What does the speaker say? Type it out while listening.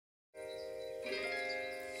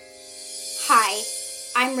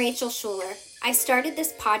I'm Rachel Schuler. I started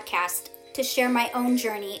this podcast to share my own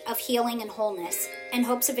journey of healing and wholeness in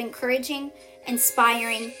hopes of encouraging,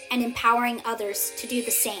 inspiring, and empowering others to do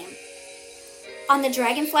the same. On the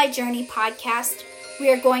Dragonfly Journey podcast,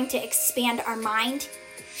 we are going to expand our mind,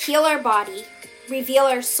 heal our body, reveal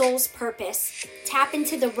our soul's purpose, tap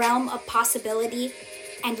into the realm of possibility,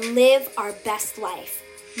 and live our best life,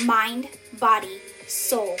 mind, body,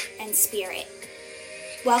 soul, and spirit.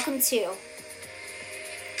 Welcome to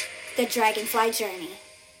the Dragonfly Journey.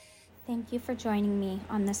 Thank you for joining me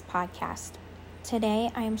on this podcast. Today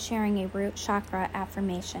I am sharing a root chakra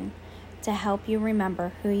affirmation to help you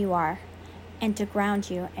remember who you are and to ground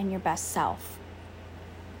you in your best self.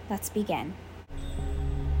 Let's begin.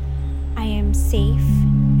 I am safe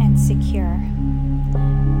and secure.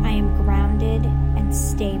 I am grounded and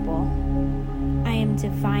stable. I am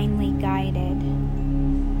divinely guided.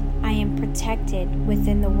 I am protected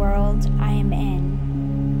within the world I am in.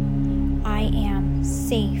 I am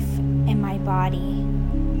safe in my body.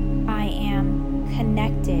 I am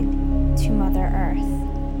connected to Mother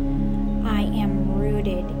Earth. I am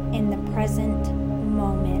rooted in the present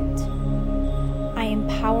moment. I am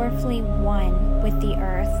powerfully one with the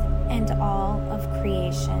earth and all of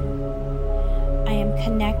creation. I am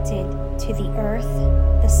connected to the earth,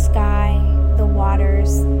 the sky, the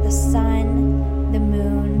waters, the sun, the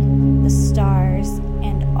moon, the stars,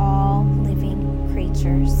 and all living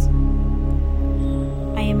creatures.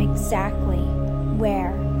 I am exactly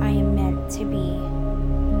where I am meant to be.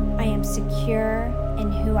 I am secure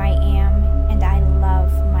in who I am, and I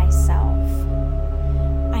love myself.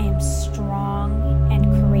 I am strong and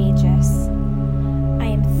courageous. I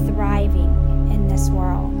am thriving in this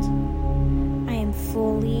world. I am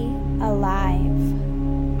fully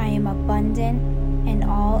alive. I am abundant in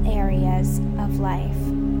all areas of life.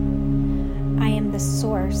 I am the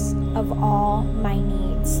source of all my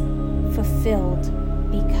needs, fulfilled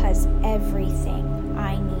because everything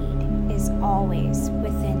I need is always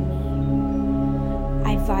within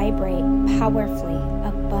me. I vibrate powerfully,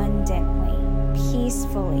 abundantly,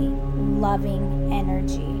 peacefully, loving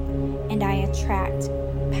energy, and I attract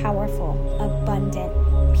powerful, abundant,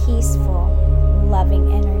 peaceful,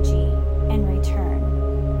 loving energy in return.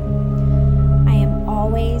 I am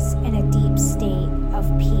always in a deep state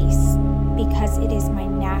of peace because it is my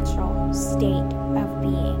natural state of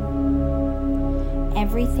being.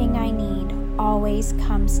 Everything I need always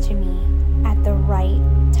comes to me at the right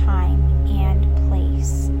time and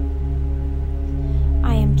place.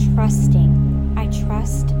 I am trusting. I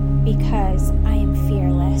trust because I am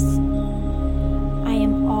fearless. I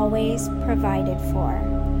am always provided for.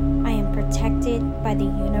 I am protected by the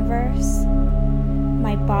universe.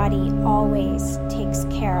 My body always takes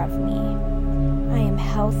care of me. I am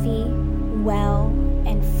healthy, well,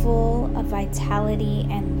 and full of vitality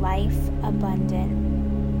and life abundant.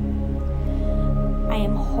 I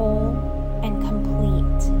am whole and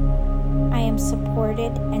complete. I am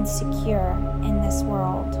supported and secure in this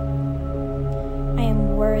world. I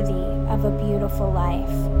am worthy of a beautiful life.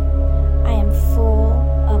 I am full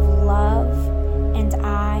of love, and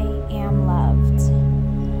I am loved.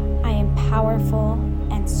 I am powerful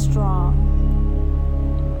and strong.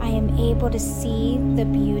 I am able to see the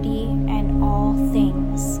beauty in all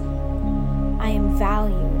things. I am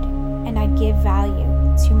valued, and I give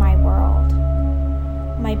value to my world.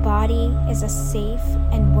 My body is a safe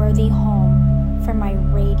and worthy home for my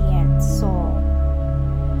radiant soul.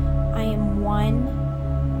 I am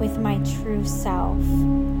one with my true self.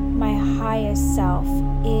 My highest self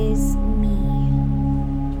is me.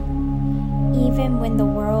 Even when the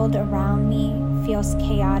world around me feels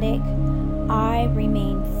chaotic, I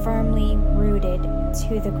remain firmly rooted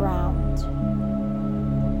to the ground.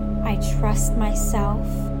 I trust myself.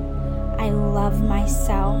 I love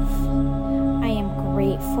myself. I am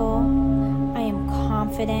grateful. I am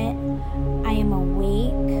confident. I am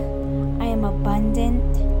awake. I am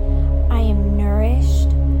abundant. I am nourished.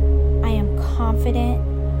 I am confident.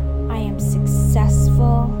 I am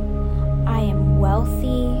successful. I am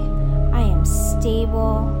wealthy. I am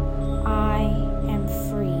stable. I am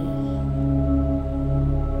free.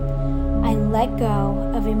 I let go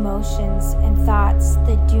of emotions and thoughts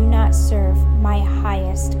that do not serve my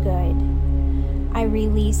highest good. I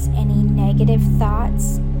release any negative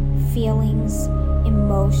thoughts, feelings,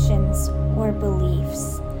 emotions, or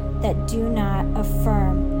beliefs that do not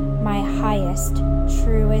affirm my highest,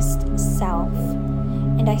 truest self.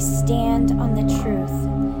 And I stand on the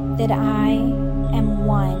truth that I am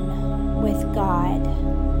one with God,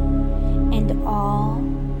 and all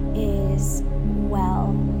is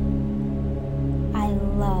well. I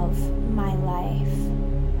love